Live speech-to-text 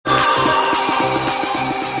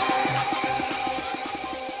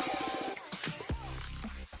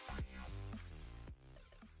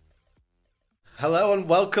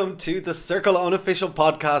welcome to the Circle Unofficial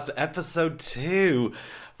Podcast, episode 2.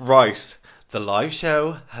 Right, the live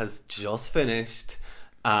show has just finished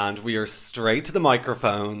and we are straight to the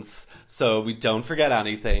microphones, so we don't forget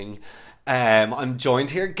anything. I'm joined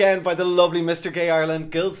here again by the lovely Mr. Gay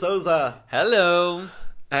Ireland, Gil Souza. Hello.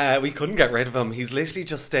 We couldn't get rid of him. He's literally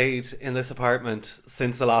just stayed in this apartment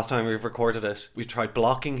since the last time we've recorded it. We've tried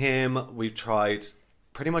blocking him, we've tried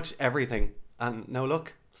pretty much everything, and no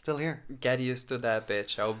luck. Still here. Get used to that,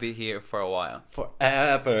 bitch. I'll be here for a while.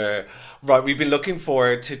 Forever. Right, we've been looking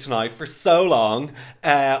forward to tonight for so long.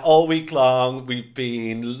 All week long, we've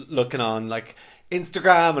been looking on like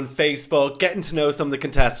Instagram and Facebook, getting to know some of the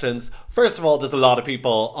contestants. First of all, there's a lot of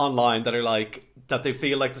people online that are like, that they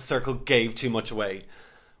feel like the circle gave too much away.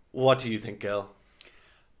 What do you think, Gil?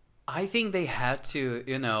 I think they had to,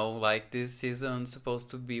 like this season's supposed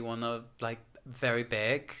to be one of like very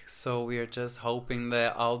big, so we're just hoping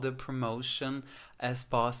that all the promotion as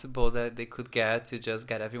possible that they could get to just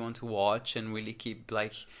get everyone to watch and really keep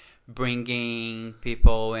like bringing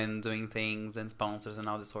people and doing things and sponsors and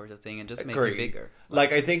all this sort of thing and just make it bigger.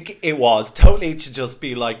 Like I think it was totally to just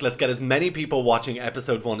be like, let's get as many people watching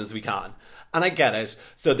episode 1 as we can. And I get it.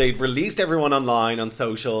 So they'd released everyone online on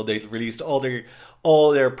social, they'd released all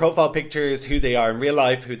their profile pictures, who they are in real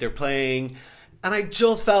life, who they're playing. And I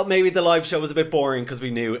just felt maybe the live show was a bit boring because we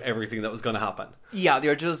knew everything that was going to happen. Yeah,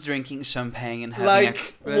 they're just drinking champagne and having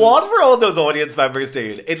what were all those audience members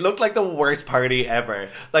doing? It looked like the worst party ever.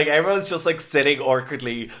 Like, everyone's just, like, sitting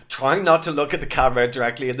awkwardly, trying not to look at the camera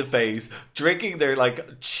directly in the face, drinking their,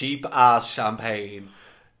 like, cheap-ass champagne.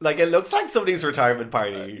 Like, it looks like somebody's retirement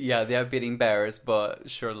party. Yeah, they are beating bears, but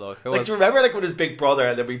sure, look. Do you remember, like, with his Big Brother,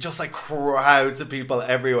 and there'd be just, like, crowds of people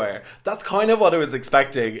everywhere? That's kind of what I was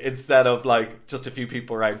expecting, instead of, like, just a few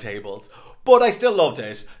people around tables. But I still loved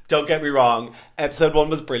it. Don't get me wrong. Episode 1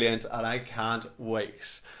 was brilliant, and I can't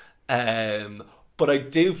wait. But I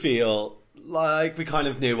do feel like we kind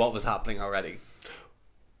of knew what was happening already.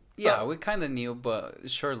 Yeah, we kind of knew, but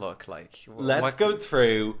sure, look, like... Let's go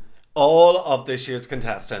through all of this year's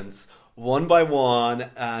contestants one by one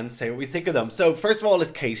and say what we think of them. So first of all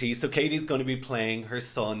is Katie. So Katie's going to be playing her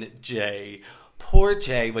son Jay. Poor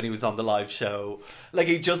Jay when he was on the live show. Like,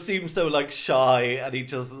 he just seemed so like shy and he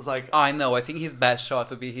just was like... I know, I think his best shot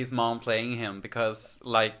would be his mom playing him because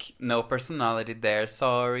like no personality there,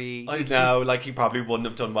 sorry. I know, like he probably wouldn't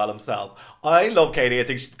have done well himself. I love Katie. I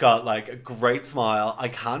think she's got like a great smile. I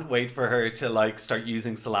can't wait for her to like start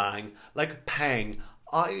using slang. Like pang.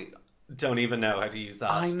 I don't even know how to use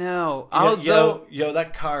that. I know. Yo,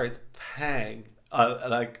 that car is pang.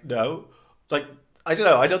 Like, no. Like, I don't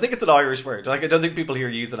know. I don't think it's an Irish word. Like, I don't think people here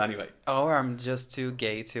use it anyway. Or I'm just too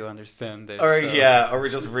gay to understand it. Or, yeah, or we're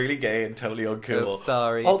just really gay and totally uncool. Oops,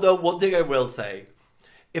 sorry. Although, one thing I will say,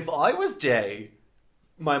 if I was Jay,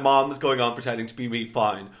 my mom was going on pretending to be me,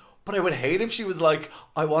 fine. But I would hate if she was like,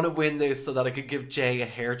 I want to win this so that I could give Jay a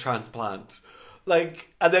hair transplant. Like,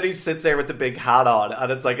 and then he sits there with the big hat on,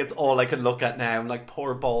 and it's like, it's all I can look at now. I'm like,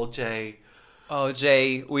 poor bald Jay. Oh,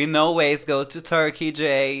 Jay, we no ways go to Turkey,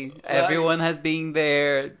 Jay. Everyone has been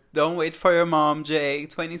there. Don't wait for your mom, Jay.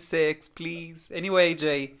 26, please. Anyway,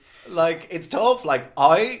 Jay. Like, it's tough. Like,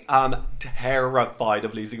 I am terrified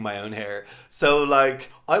of losing my own hair. So,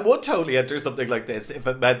 like, I would totally enter something like this if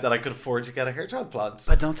it meant that I could afford to get a hair transplant.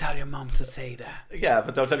 But don't tell your mom to say that. Yeah,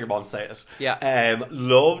 but don't tell your mom to say it. Yeah.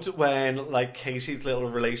 Loved when, like, Katie's little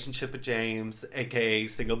relationship with James, aka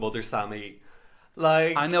single mother Sammy.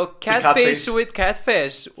 Like, I know, catfish with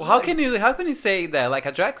catfish. How can you say that? Like,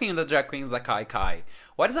 a drag queen, the drag queen is a kai.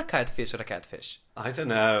 What is a catfish or a catfish? I don't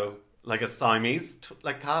know. Like a Siamese,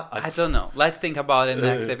 like cat? I don't know. Let's think about it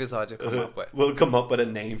next episode. We'll come up with a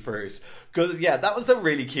name first. Because, yeah, that was a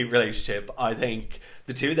really cute relationship. I think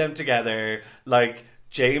the two of them together, like,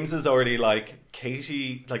 James is already, like,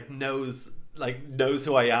 Katie, like, knows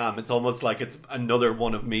who I am. It's almost like it's another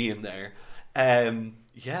one of me in there.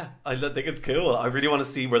 Yeah, I think it's cool. I really want to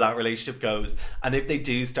see where that relationship goes. And if they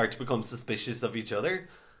do start to become suspicious of each other,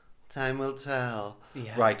 time will tell.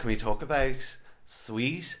 Yeah. Right, can we talk about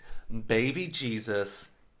sweet baby Jesus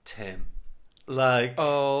Tim? Like,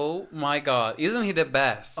 oh my god, isn't he the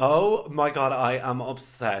best? Oh my god, I am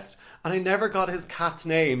obsessed. And I never got his cat's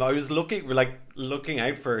name. I was listening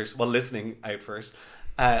out first.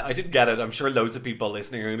 I didn't get it. I'm sure loads of people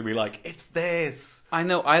listening are going to be like, it's this. I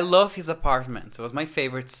know. I love his apartment. It was my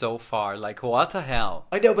favorite so far. Like, what the hell?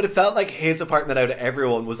 I know, but it felt like his apartment out of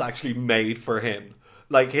everyone was actually made for him.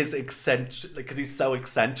 Like, his eccentric, because he's so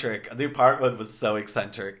eccentric. And the apartment was so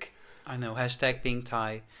eccentric. I know. Hashtag Pink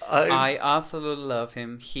Tie. I absolutely love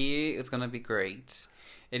him. He is going to be great.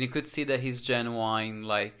 And you could see that he's genuine,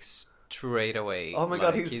 like, straight away. Oh my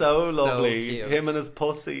god, Like, he's so lovely. cute. Him and his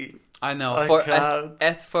pussy. I know. I can't.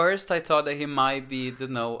 At first, I thought that he might be, a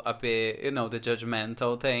bit, the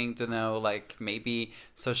judgmental thing, like maybe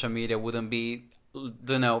social media wouldn't be,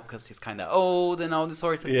 because he's kind of old and all this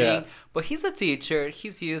sort of thing. But he's a teacher.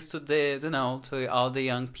 He's used to to all the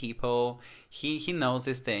young people. He knows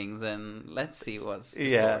these things, and let's see what's the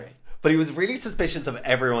story. But he was really suspicious of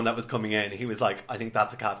everyone that was coming in. He was like, I think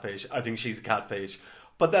that's a catfish. I think she's a catfish.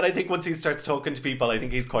 But then I think once he starts talking to people, I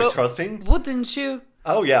think he's quite trusting. Wouldn't you?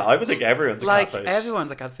 Oh yeah, I would think everyone's a catfish. Like, everyone's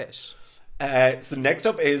a catfish. So next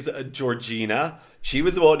up is Georgina. She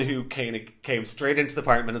was the one who came straight into the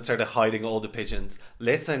apartment and started hiding all the pigeons.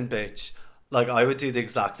 Listen, bitch. Like, I would do the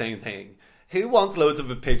exact same thing. Who wants loads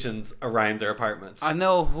of pigeons around their apartment? I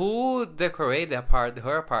know. Who decorated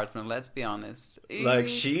her apartment, let's be honest. Like,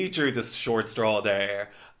 she drew this short straw there.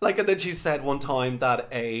 Like, and then she said one time that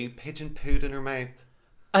a pigeon pooed in her mouth.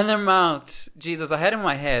 And her mouth. Jesus, I had it in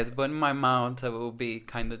my head, but in my mouth it will be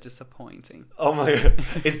kind of disappointing. Oh my god.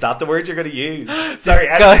 Is that the word you're going to use? Sorry,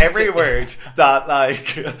 every word that,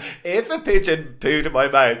 like, if a pigeon pooed in my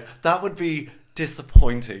mouth, that would be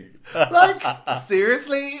disappointing. Like,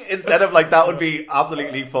 seriously? Instead of, like, that would be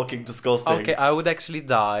absolutely fucking disgusting. Okay, I would actually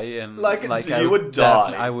die. And like you would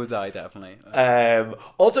die. I would die, definitely.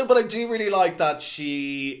 Also, but I do really like that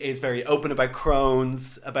she is very open about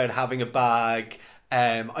Crohn's, about having a bag.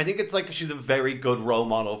 I think it's like she's a very good role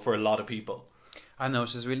model for a lot of people. I know,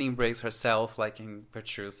 she's really embraced herself, like in her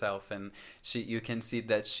true self, and you can see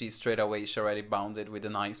that she straight away she already bonded with the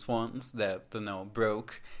nice ones that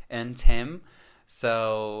Brooke and Tim.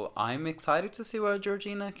 So I'm excited to see what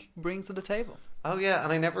Georgina brings to the table. Oh yeah,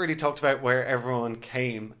 and I never really talked about where everyone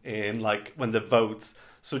came in, like when the votes.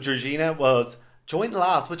 So Georgina was joint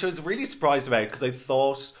last, which I was really surprised about because I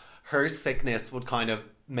thought her sickness would kind of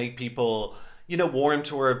make people, warm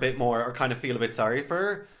to her a bit more or kind of feel a bit sorry for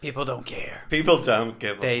her. People don't care. People don't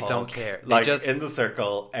give a fuck. They don't care. Like, in the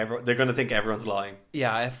circle, they're going to think everyone's lying.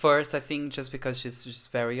 Yeah, at first, I think just because she's just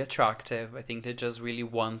very attractive, I think they just really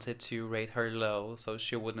wanted to rate her low so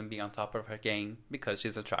she wouldn't be on top of her game because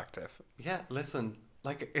she's attractive. Yeah, listen,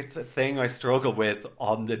 like, it's a thing I struggle with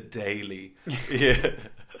on the daily. Yeah.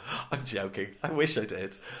 I'm joking. I wish I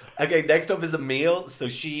did. Okay, next up is Emile. So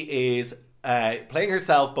she is playing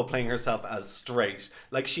herself, but playing herself as straight.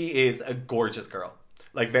 Like, she is a gorgeous girl.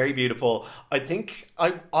 Like, very beautiful. I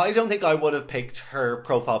don't think I would have picked her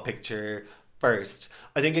profile picture first.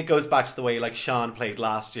 I think it goes back to the way, like, Sean played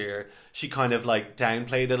last year. She kind of, like,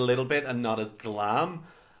 downplayed it a little bit and not as glam.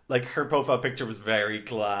 Like, her profile picture was very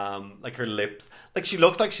glam. Like, her lips. Like, she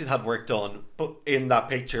looks like she's had work done but in that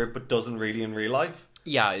picture, but doesn't really in real life.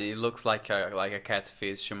 Yeah, it looks like a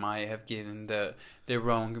catfish. She might have given the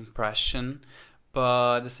wrong impression,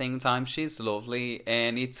 but at the same time, she's lovely,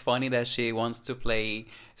 and it's funny that she wants to play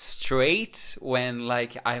straight when,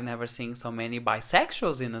 like, I've never seen so many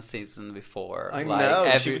bisexuals in a season before. I like,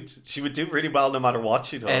 know. She would do really well no matter what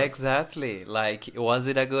she does. Exactly. Like, was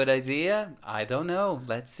it a good idea? I don't know.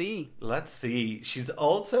 Let's see. Let's see. She's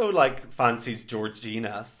also, like, fancies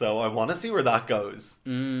Georgina, so I want to see where that goes.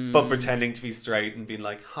 But pretending to be straight and being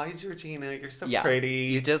like, hi, Georgina, you're so pretty.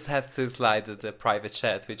 You just have to slide to the private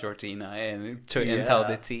chat with Georgina and tell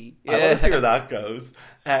the tea. I want to see where that goes.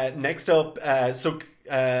 Next up,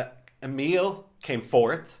 Emile came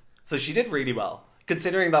fourth, so she did really well.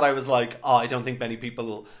 Considering that I was like, I don't think many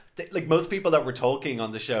people, like most people that were talking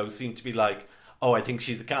on the show seem to be like, I think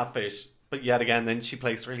she's a catfish. But yet again, then she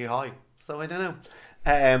placed really high. So I don't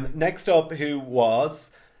know. Next up, who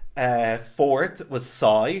was fourth was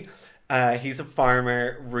Sai. He's a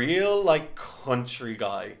farmer, real like country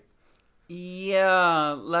guy.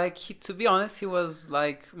 Yeah, like, to be honest, he was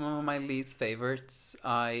like one of my least favorites.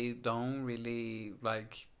 I don't really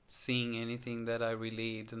like seeing anything that I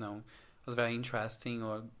really was very interesting,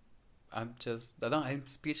 or I'm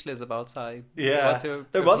speechless about Sai. Yeah,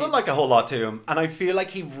 there wasn't like a whole lot to him, and I feel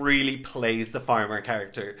like he really plays the farmer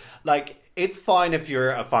character. Like, it's fine if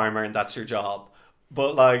you're a farmer and that's your job,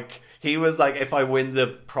 but like, he was like, if I win the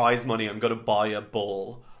prize money, I'm gonna buy a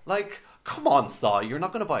bull. Like, come on, Sai, you're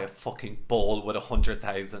not going to buy a fucking bull with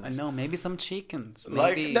 100,000. I know, maybe some chickens.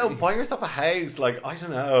 Maybe. Like, no, buy yourself a house. Like, I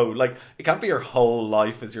don't know. Like, it can't be your whole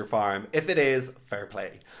life as your farm. If it is, fair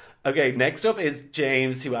play. Okay, next up is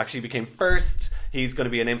James, who actually became first. He's going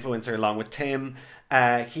to be an influencer along with Tim.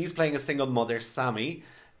 He's playing a single mother, Sammy.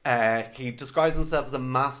 He describes himself as a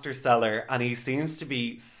master seller, and he seems to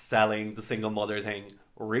be selling the single mother thing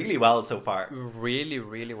really well so far. Really,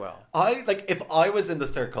 really well. If I was in the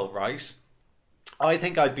circle, right, I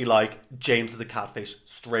think I'd be like, James is a catfish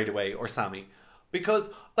straight away, or Sammy. Because,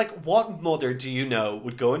 like, what mother do you know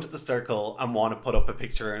would go into the circle and want to put up a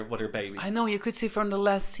picture with her baby? I know, you could see from the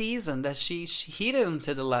last season that she heated him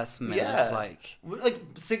to the last minute. Yeah.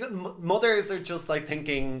 Mothers are just, like,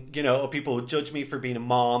 thinking, you know, oh, people would judge me for being a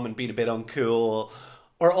mom and being a bit uncool.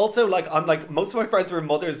 Or also, like, I'm like, most of my friends were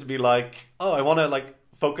mothers to be like, oh, I want to, like,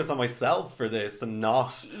 focus on myself for this and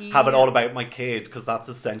not have it all about my kid, because that's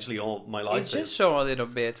essentially all my life is. It just show a little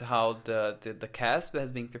bit how the cast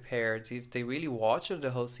has been prepared if they really watched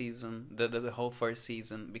the whole season, the whole first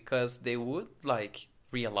season, because they would like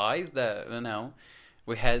realize that, you know,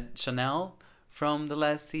 we had Chanel from the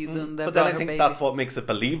last season. But then I think that's what makes it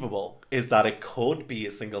believable, is that it could be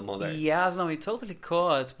a single mother. Yes, no, it totally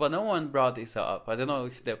could, but no one brought this up. I don't know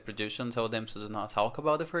if the production told them to not talk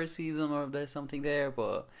about the first season or if there's something there,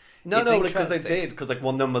 but no, because they did. Because like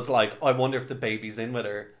one of them was like, I wonder if the baby's in with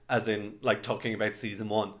her, as in like talking about season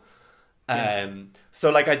 1.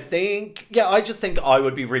 So like I just think I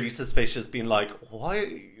would be really suspicious, being like,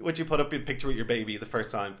 why would you put up a picture with your baby the first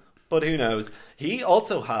time? But who knows? He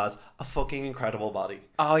also has a fucking incredible body.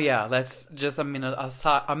 Oh yeah, let's just a minute of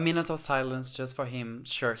silence just for him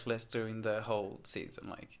shirtless during the whole season,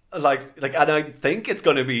 like, and I think it's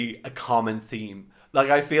going to be a common theme. Like,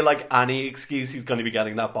 I feel like any excuse, he's going to be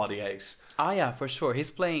getting that body out. Oh yeah, for sure. He's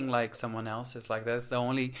playing like someone else's. Like, that's the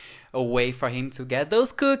only way for him to get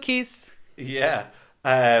those cookies. Yeah,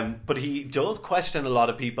 but he does question a lot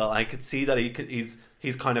of people. I could see that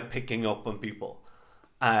he's kind of picking up on people.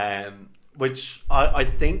 Which I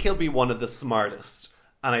think he'll be one of the smartest,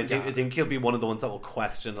 and I think he'll be one of the ones that will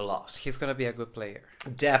question a lot. He's gonna be a good player,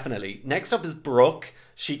 definitely. Next up is Brooke.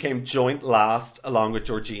 She came joint last along with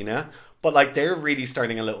Georgina, but like they're really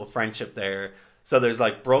starting a little friendship there. So there's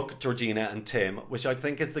like Brooke, Georgina, and Tim, which I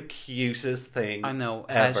think is the cutest thing. I know.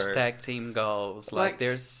 Ever. #team goals. Like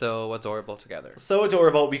they're so adorable together. So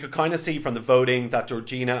adorable. We could kind of see from the voting that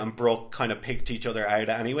Georgina and Brooke kind of picked each other out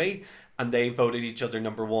anyway, and they voted each other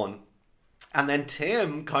number 1. And then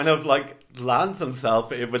Tim kind of like lands himself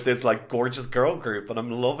with this like gorgeous girl group, and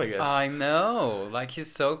I'm loving it. I know, like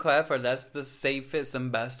he's so clever. That's the safest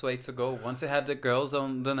and best way to go. Once you have the girls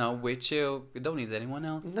on with you, you don't need anyone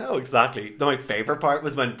else. No, exactly. My favorite part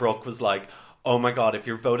was when Brooke was like, "Oh my god, if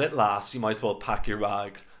you're voted last, you might as well pack your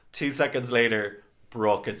bags." 2 seconds later,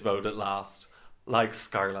 Brooke is voted last, like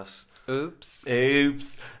Scarlett. Oops.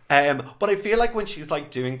 But I feel like when she's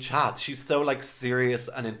like doing chats, she's so like serious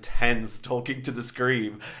and intense, talking to the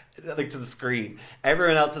screen.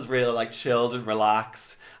 Everyone else is really like chilled and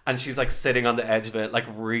relaxed, and she's like sitting on the edge of it, like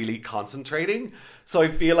really concentrating. So I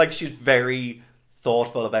feel like she's very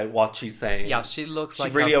thoughtful about what she's saying. Yeah, she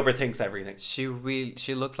really overthinks everything.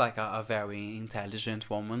 She looks like a very intelligent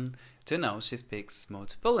woman. To know she speaks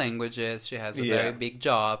multiple languages, she has a very big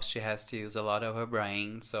job, she has to use a lot of her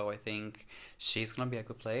brain, so I think she's gonna be a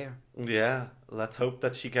good player. Yeah, let's hope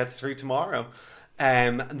that she gets through tomorrow.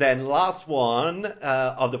 Then last one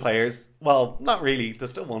of the players, well, not really,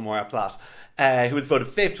 there's still one more after that, who was voted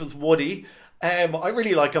 5th was Woody. I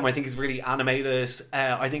really like him. I think he's really animated.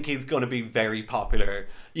 I think he's going to be very popular.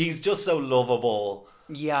 He's just so lovable.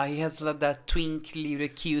 Yeah, he has like that twinkly,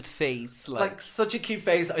 little cute face. Like such a cute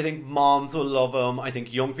face. I think moms will love him. I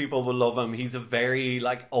think young people will love him. He's a very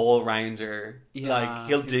like all-rounder. Yeah, like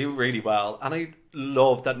he'll do really well. And I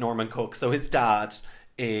love that Norman Cook. So his dad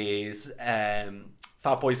is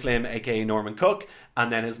Fatboy Slim, aka Norman Cook,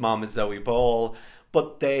 and then his mom is Zoe Ball.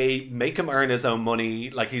 But they make him earn his own money.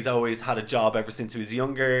 Like, he's always had a job ever since he was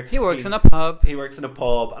younger. He works in a pub.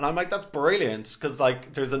 And I'm like, that's brilliant. Because,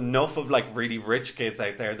 like, there's enough of, like, really rich kids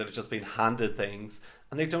out there that have just been handed things.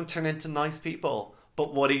 And they don't turn into nice people.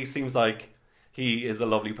 But Woody seems like he is a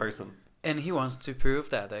lovely person. And he wants to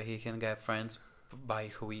prove that he can get friends by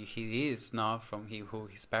who he is, not from who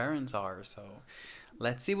his parents are. So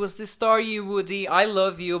let's see what's the story, Woody. I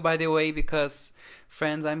love you, by the way, because...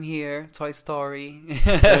 Friends, I'm here. Toy Story.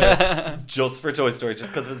 Just for Toy Story, just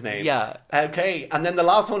because of his name. Yeah. Okay, and then the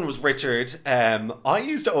last one was Richard. I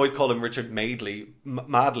used to always call him Richard Madley,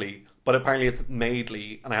 but apparently it's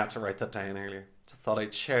Madeley, and I had to write that down earlier. Just thought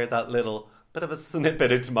I'd share that little bit of a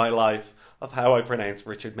snippet into my life of how I pronounce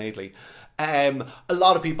Richard Madley. A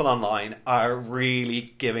lot of people online are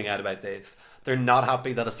really giving out about this. They're not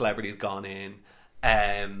happy that a celebrity's gone in.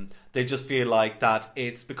 They just feel like that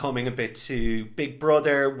it's becoming a bit too Big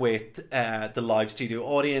Brother with the live studio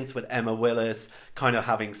audience, with Emma Willis kind of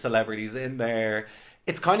having celebrities in there.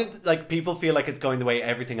 It's kind of like people feel like it's going the way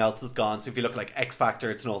everything else has gone. So if you look like X Factor,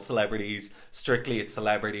 it's not celebrities. Strictly, it's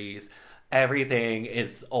celebrities. Everything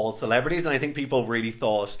is all celebrities. And I think people really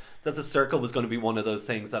thought that The Circle was going to be one of those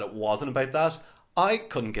things that it wasn't about that. I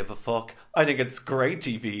couldn't give a fuck. I think it's great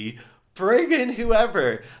TV. Bring in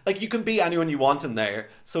whoever. Like, you can be anyone you want in there.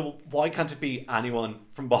 So why can't it be anyone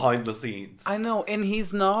from behind the scenes? I know, and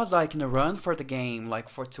he's not like in a run for the game, like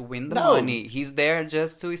for to win the No. money. He's there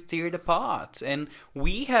just to steer the pot, and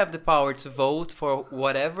we have the power to vote for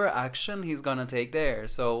whatever action he's gonna take there.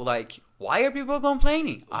 So, like, why are people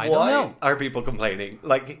complaining? I don't know. Why are people complaining?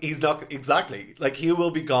 Like, he's not... Exactly. Like, he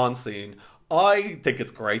will be gone soon. I think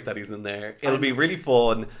it's great that he's in there. It'll be really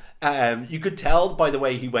fun. You could tell by the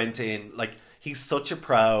way he went in, like, he's such a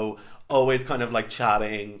pro, always kind of like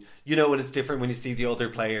chatting. You know, and it's different when you see the other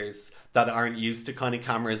players that aren't used to kind of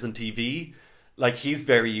cameras and TV. Like, he's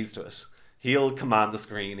very used to it. He'll command the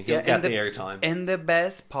screen. He'll get the airtime. And the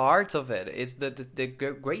best part of it is the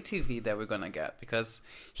great TV that we're gonna get, because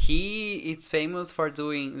it's famous for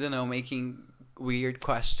doing, you know, making weird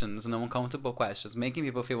questions and uncomfortable questions, making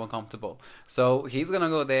people feel uncomfortable. So he's gonna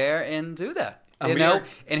go there and do that. You know,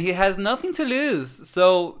 and he has nothing to lose.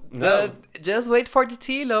 So just wait for the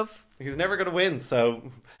tea, love. He's never going to win. So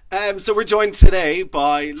we're joined today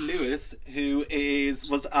by Lewis, who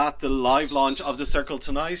was at the live launch of The Circle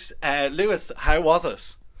tonight. Lewis, how was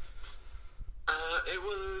it? It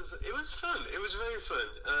was fun. It was very fun.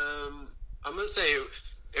 I must say,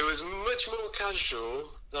 it was much more casual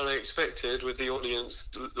than I expected, with the audience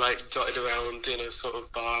like dotted around in a sort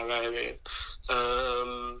of bar area.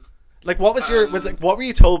 Like, what was what were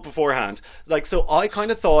you told beforehand? Like, so I kind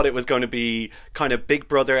of thought it was going to be kind of Big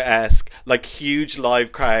Brother-esque, like huge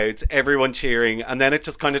live crowds, everyone cheering, and then it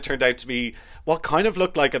just kind of turned out to be what kind of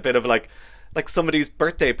looked like a bit of like somebody's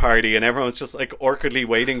birthday party, and everyone's just like awkwardly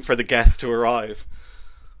waiting for the guests to arrive.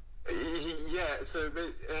 Yeah, so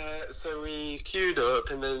we queued up,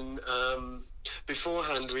 and then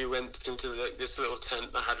beforehand we went into like this little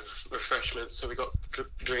tent that had refreshments, so we got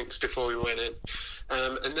drinks before we went in,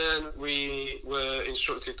 and then we were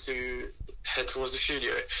instructed to head towards the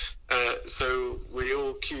studio. So we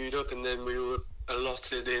all queued up, and then we were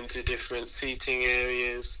allotted into different seating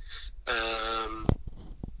areas. I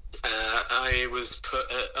was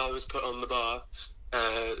put on the bar.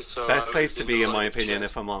 So best place to be, in my opinion,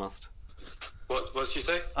 if I'm honest. What did you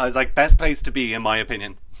say? I was like, best place to be, in my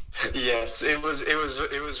opinion. Yes, it was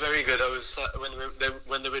very good. I was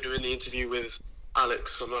when they were doing the interview with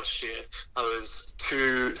Alex from last year, I was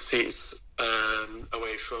 2 seats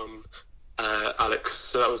away from Alex,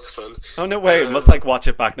 so that was fun. Oh no way! Must like watch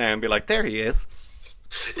it back now and be like, there he is.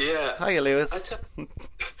 Yeah. Hiya, Lewis.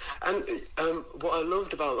 And what I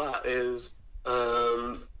loved about that is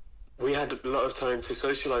we had a lot of time to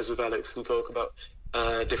socialise with Alex and talk about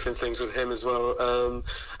different things with him as well,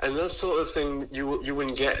 and that sort of thing you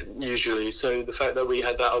wouldn't get usually. So the fact that we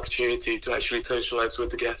had that opportunity to actually socialise with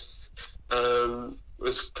the guests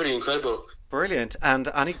was pretty incredible. Brilliant. And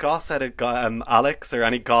any goss out of Alex, or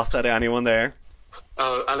any goss out of anyone there?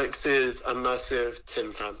 Oh, Alex is a massive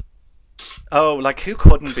Tim fan. Oh, like who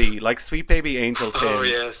couldn't be? Like sweet baby angel Tim. Oh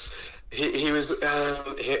yes. He was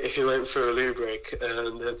he went for a loo break,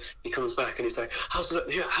 and then he comes back and he's like, how's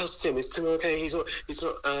Tim? Is Tim okay? He's not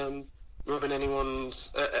rubbing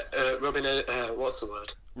anyone's what's the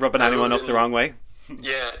word? Rubbing anyone up the wrong way.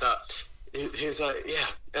 Yeah, that. He was like, yeah,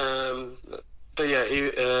 but yeah,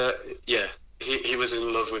 he was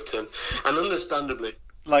in love with Tim, and understandably.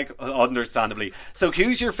 Like, understandably. So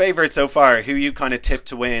who's your favourite so far? Who you kind of tipped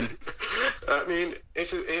to win? I mean,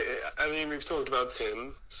 we've talked about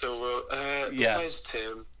Tim, so besides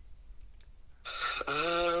Tim,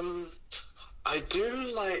 I do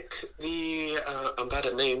like the I'm bad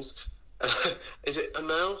at names. Is it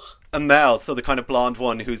Amel? Amel, so the kind of blonde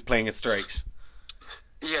one who's playing it straight.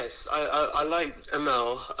 Yes, I like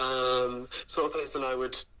Amel. Sort of person I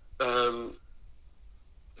would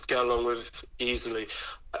get along with easily.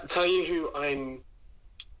 I'll tell you who I'm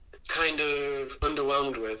kind of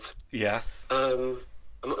underwhelmed with. Yes. I'm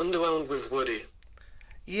underwhelmed with Woody.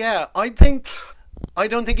 Yeah, I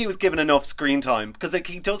don't think he was given enough screen time, because like,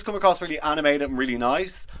 he does come across really animated and really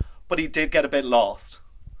nice, but he did get a bit lost.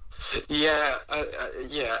 Yeah,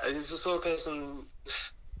 he's the sort of person,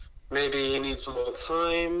 maybe he needs more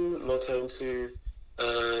time to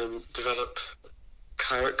develop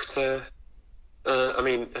character. I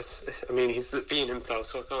mean, he's being himself,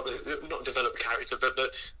 so I can't not develop character, but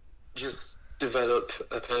just develop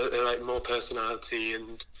like more personality,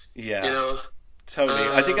 and yeah, you know. Totally.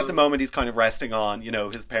 I think at the moment he's kind of resting on, you know,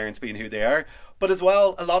 his parents being who they are. But as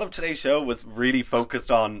well, a lot of today's show was really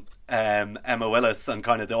focused on Emma Willis and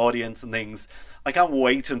kind of the audience and things. I can't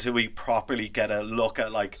wait until we properly get a look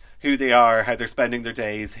at like who they are, how they're spending their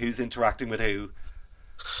days, who's interacting with who.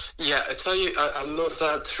 Yeah, I tell you, I love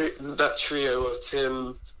that trio of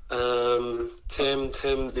Tim, the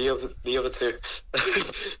other two.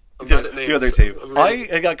 I'm bad at names. The other two. I'm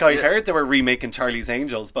really- I heard they were remaking Charlie's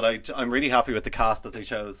Angels, but I'm really happy with the cast that they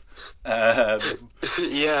chose. Yeah,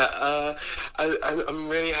 I'm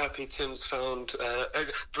really happy Tim's found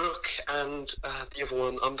Brooke and the other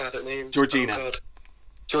one. I'm bad at names. Georgina. Oh, God.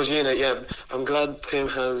 Georgina, yeah. I'm glad Tim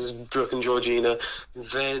has Brooke and Georgina.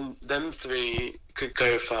 Then them three could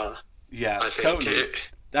go far. Yeah, I think. totally.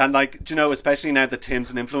 And like, do you know, especially now that Tim's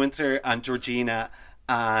an influencer and Georgina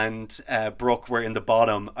and Brooke were in the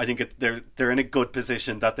bottom, I think they're in a good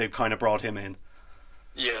position that they've kind of brought him in.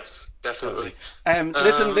 Yes, definitely.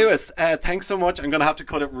 Listen, Lewis, thanks so much. I'm going to have to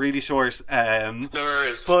cut it really short. No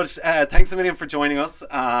worries. But thanks a million for joining us,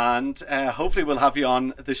 and hopefully we'll have you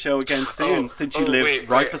on the show again soon, since you live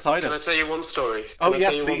right beside Can us. I tell you one story?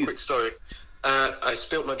 Yes, One please. quick story. I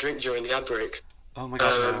spilt my drink during the ad break. Oh my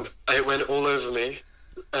God, no. It went all over me.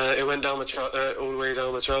 It went down all the way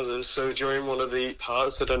down my trousers. So during one of the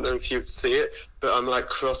parts, I don't know if you'd see it, but I'm like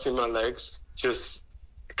crossing my legs, just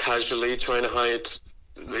casually trying to hide.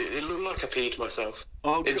 It looked like I peed myself.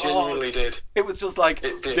 Oh, it God. genuinely did. It was just like,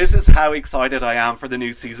 It did. this is how excited I am for the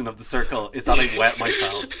new season of The Circle, is that I wet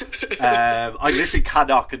myself. I literally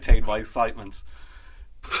cannot contain my excitement.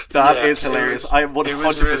 That is hilarious. I am 100%. It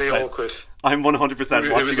was really awkward. I'm 100%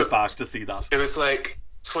 It watching was- it back to see that. It was like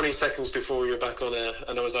 20 seconds before we were back on air,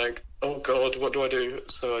 and I was like, oh God, what do I do?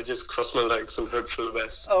 So I just crossed my legs and hoped for the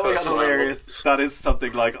best. Oh my That's God, what I hilarious. That is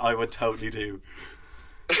something like I would totally do.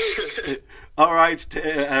 All right,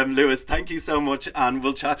 Lewis, thank you so much, and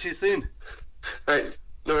we'll chat to you soon. Right,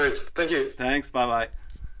 no worries. Thank you. Thanks, bye-bye.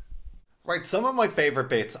 Right, some of my favourite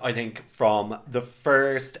bits, I think, from the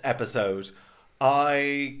first episode,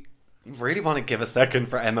 I really want to give a second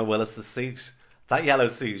for Emma Willis's suit. That yellow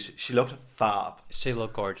suit, she looked fab. She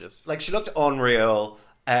looked gorgeous. Like, she looked unreal,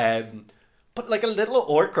 but like a little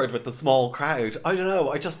awkward with the small crowd. I don't know,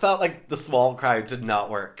 I just felt like the small crowd did not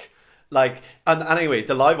work. Like, and anyway,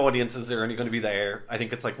 the live audiences are only going to be there. I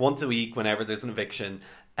think it's like once a week whenever there's an eviction.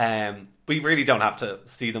 We really don't have to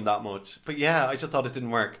see them that much. But yeah, I just thought it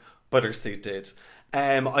didn't work. But her suit did.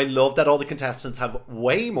 I love that all the contestants have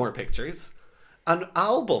way more pictures and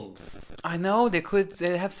albums. I know, they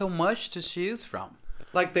have so much to choose from.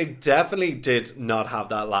 Like, they definitely did not have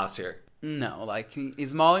that last year. No, like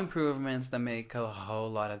small improvements that make a whole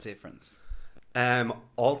lot of difference.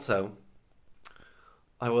 Also,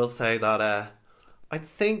 I will say that I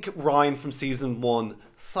think Ryan from season 1,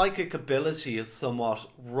 psychic ability is somewhat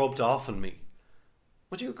rubbed off on me.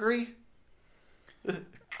 Would you agree?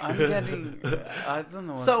 I'm getting... I don't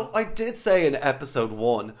know. So I did say in episode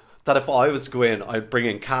 1 that if I was to go in, I'd bring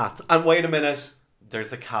in cats. And wait a minute,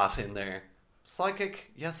 there's a cat in there.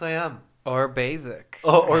 Psychic? Yes, I am. Or basic.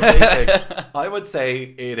 Oh, or basic. I would say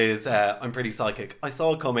it is, I'm pretty psychic. I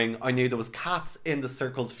saw it coming. I knew there was cats in the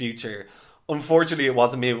Circle's future. Unfortunately, it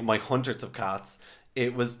wasn't me with my hundreds of cats.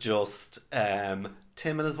 It was just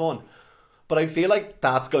Tim and his one. But I feel like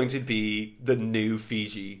that's going to be the new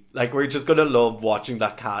Fiji. Like, we're just going to love watching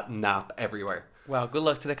that cat nap everywhere. Well, good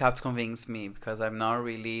luck to the cat to convince me, because I'm not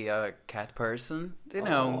really a cat person, you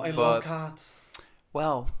know. I love cats.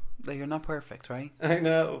 Well, you're not perfect, right? I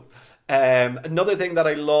know. Another thing that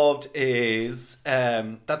I loved is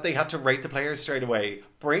that they had to rate the players straight away.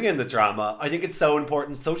 Bring in the drama. I think it's so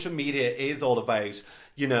important. Social media is all about,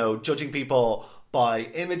 you know, judging people by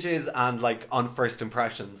images and like on first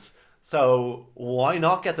impressions. So why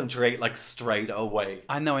not get them to rate like straight away?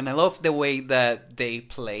 I know, and I love the way that they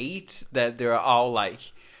played, that they're all like,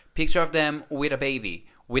 picture of them with a baby,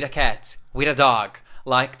 with a cat, with a dog.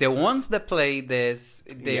 Like, the ones that play this,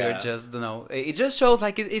 they're just, you know, it just shows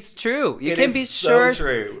like it's true. You can be so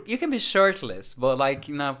true. You can be shirtless, but like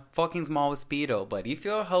in a fucking small Speedo. But if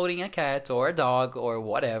you're holding a cat or a dog or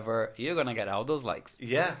whatever, you're gonna get all those likes.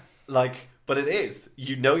 Yeah, like, but it is.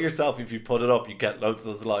 You know yourself, if you put it up, you get loads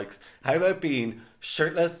of those likes. How about being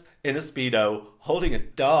shirtless in a Speedo, holding a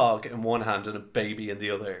dog in one hand and a baby in the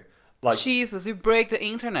other? Like, Jesus, you break the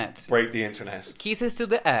internet. Break the internet. Kisses to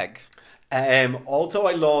the egg. Also,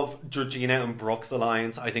 I love Georgina and Brooke's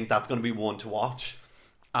alliance. I think that's going to be one to watch.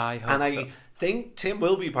 I hope and so. I think Tim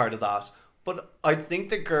will be part of that. But I think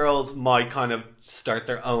the girls might kind of start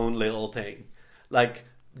their own little thing. Like,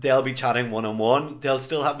 they'll be chatting one-on-one. They'll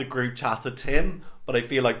still have the group chats with Tim, but I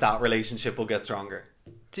feel like that relationship will get stronger.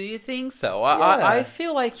 Do you think so? Yeah. I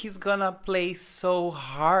feel like he's gonna play so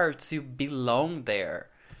hard to belong there.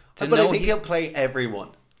 But I think he'll play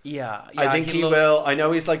everyone. Yeah, I think he will. I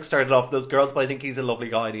know he's like started off with those girls, but I think he's a lovely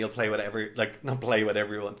guy and he'll play with not play with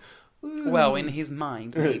everyone. Well, in his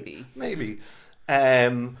mind, maybe. Maybe.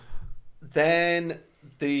 Then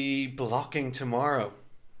the blocking tomorrow.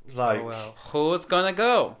 Like, well, who's gonna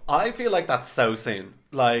go? I feel like that's so soon.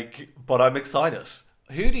 Like, but I'm excited.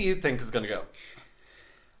 Who do you think is going to go?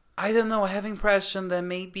 I don't know. I have impression that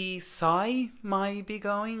maybe Psy might be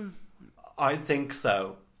going. I think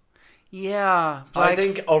so. Yeah. I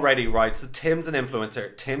think already, right, so Tim's an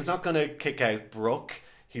influencer. Tim's not going to kick out Brooke.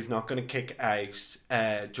 He's not going to kick out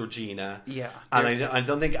Georgina. Yeah. And I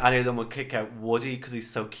don't think any of them would kick out Woody because he's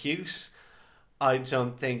so cute. I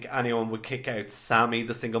don't think anyone would kick out Sammy,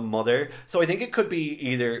 the single mother. So I think it could be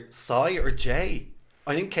either Sai or Jay.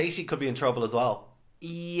 I think Katie could be in trouble as well.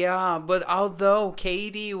 Yeah, but although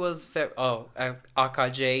Katie was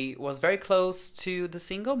AKJ was very close to the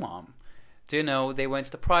single mom. Do you know, they went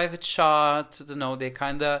to the private shot, you know, they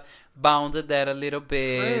kind of bounded that a little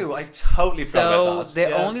bit. True, I totally forgot about that. So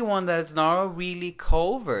the only one that's not really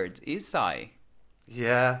covered is Sai.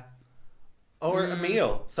 Yeah. Or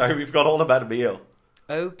Emile. Sorry, we've got all about Emile.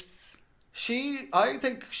 Oops. I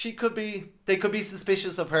think they could be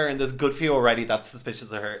suspicious of her, and there's good few already that's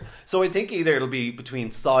suspicious of her. So I think either it'll be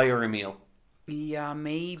between Sai or Emile. Yeah,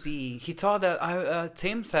 maybe. He thought that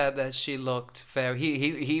Tim said that she looked fair.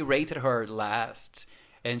 He rated her last,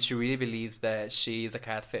 and she really believes that she's a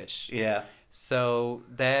catfish. Yeah. So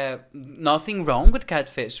there nothing wrong with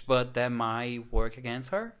catfish, but that might work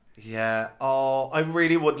against her. Yeah. Oh, I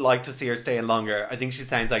really would like to see her staying longer. I think she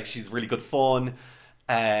sounds like she's really good fun.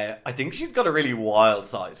 I think she's got a really wild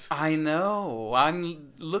side. I know.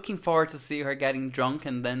 I'm looking forward to see her getting drunk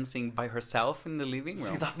and dancing by herself in the living room.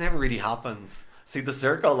 See, that never really happens. See, the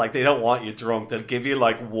circle, like, they don't want you drunk. They'll give you,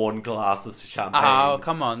 like, one glass of champagne. Oh,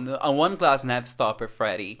 come on. One glass never stopper,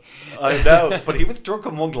 Freddie. I know, but he was drunk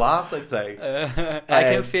on one glass, I'd say. I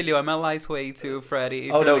can feel you. I'm a lightweight too,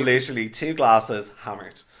 Freddie. Oh, no, literally. 2 glasses,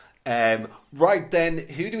 hammered. Right, then,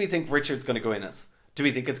 who do we think Richard's going to go in as? Do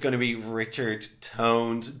we think it's going to be Richard,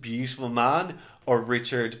 toned, beautiful man, or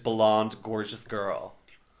Richard, blonde, gorgeous girl?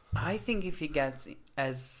 I think if he gets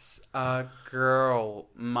as a girl,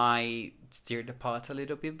 might steer the pot a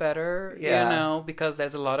little bit better, Yeah. you know, because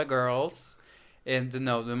there's a lot of girls, and you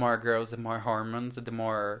know, the more girls, the more hormones, the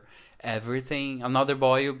more everything. Another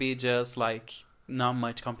boy would be just like not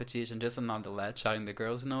much competition, just another lad shouting the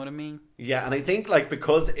girls, you know what I mean? Yeah, and I think, like,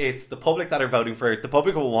 because it's the public that are voting for it, the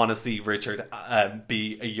public will want to see Richard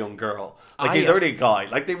be a young girl. Like, he's already a guy.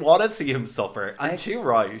 Like, they want to see him suffer. And too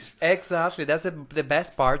right. Exactly. That's the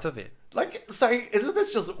best part of it. Like, sorry, isn't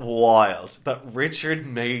this just wild that Richard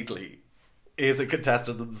Madeley is a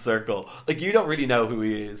contestant in the circle? Like, you don't really know who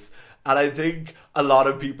he is. And I think a lot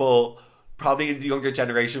of people, probably in the younger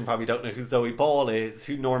generation, probably don't know who Zoe Ball is,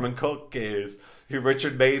 who Norman Cook is, who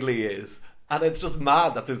Richard Madeley is. And it's just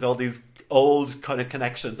mad that there's all these old kind of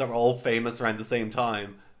connections that are all famous around the same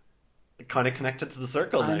time, kind of connected to the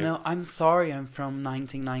circle now. I know. I'm sorry. I'm from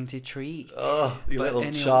 1993. Oh, you But little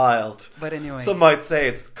anyway- child. But anyway. Some might say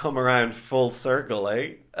it's come around full circle,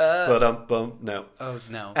 eh? No. Oh,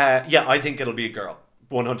 no. Yeah, I think it'll be a girl.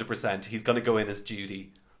 100%. He's going to go in as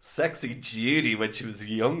Judy. Sexy Judy when she was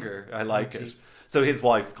younger. I like it. Jesus. So his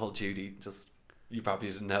wife's called Judy. Just, you probably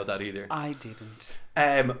didn't know that either. I didn't.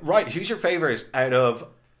 Right, who's your favourite out of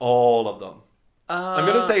all of them? I'm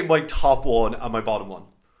going to say my top one and my bottom one.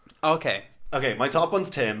 Okay. Okay, my top one's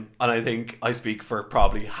Tim, and I think I speak for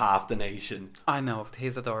probably half the nation. I know.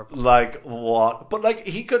 He's adorable. Like, what? But, like,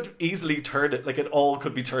 he could easily turn it, like, it all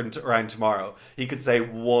could be turned around tomorrow. He could say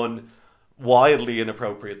one wildly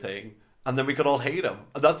inappropriate thing, and then we could all hate him.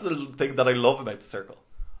 And that's the thing that I love about the circle.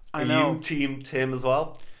 I know. Are you team Tim as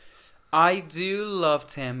well? I do love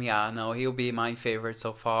Tim. Yeah, no, he'll be my favorite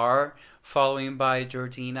so far, following by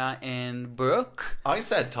Georgina and Brooke. I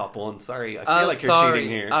said top one. Sorry, I feel like you're cheating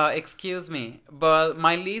here. Excuse me, but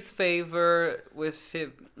my least favorite with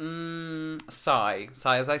Sai,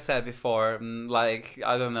 as I said before, like,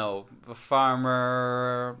 I don't know, a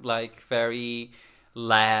farmer, like, very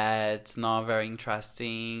lad, not very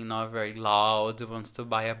interesting, not very loud, wants to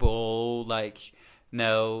buy a bull, like,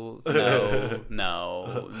 no.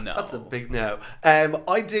 That's a big no.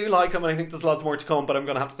 I do like him, and I think there's lots more to come, but I'm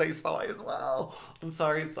going to have to say Sai as well. I'm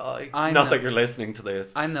sorry, Sai. Not that you're listening to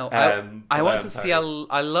this. I know. I want to see. I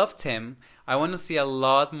love Tim. I want to see a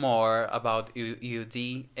lot more about UD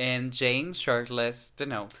and James shirtless.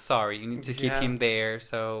 No, sorry, you need to keep him there.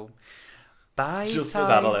 So, bye. Just Sai. for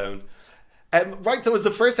that alone. Right. So, it was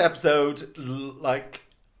the first episode.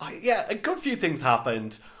 A good few things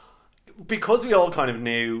happened. Because we all kind of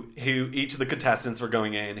knew who each of the contestants were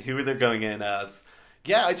going in, who they're going in as.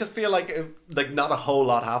 Yeah, I just feel like not a whole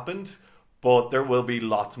lot happened, but there will be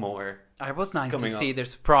lots more. It was nice to coming see up. their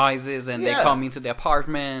surprises and they Yeah. come into the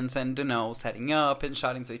apartments and, setting up and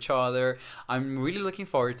shouting to each other. I'm really looking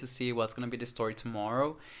forward to see what's going to be the story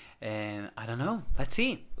tomorrow. And I don't know. Let's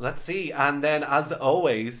see. Let's see. And then, as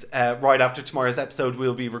always, right after tomorrow's episode,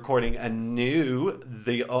 we'll be recording a new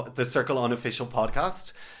The Circle Unofficial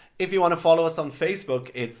podcast. If you want to follow us on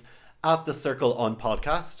Facebook, it's at The Circle On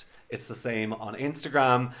Podcast. It's the same on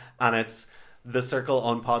Instagram, and it's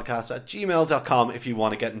thecircleonpodcast@gmail.com if you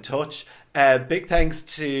want to get in touch. Big thanks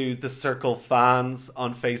to the Circle fans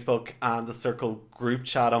on Facebook and the Circle group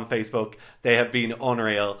chat on Facebook. They have been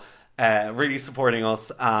unreal, really supporting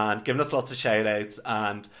us and giving us lots of shout outs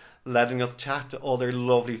and letting us chat to all their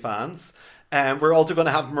lovely fans. We're also going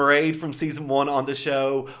to have Mairead from season 1 on the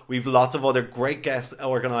show. We've lots of other great guests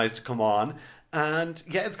organised to come on. And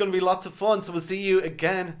yeah, it's going to be lots of fun. So we'll see you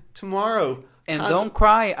again tomorrow. And don't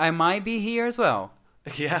cry. I might be here as well.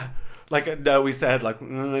 Yeah. Like, no, we said, like,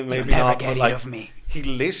 maybe You'll never not. get but, rid like, of me. He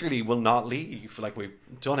literally will not leave. Like, we've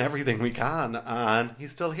done everything we can, and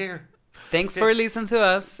he's still here. Thanks for listening to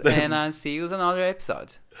us, and I'll see you in another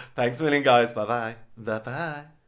episode. Thanks a million, guys. Bye-bye. Bye-bye.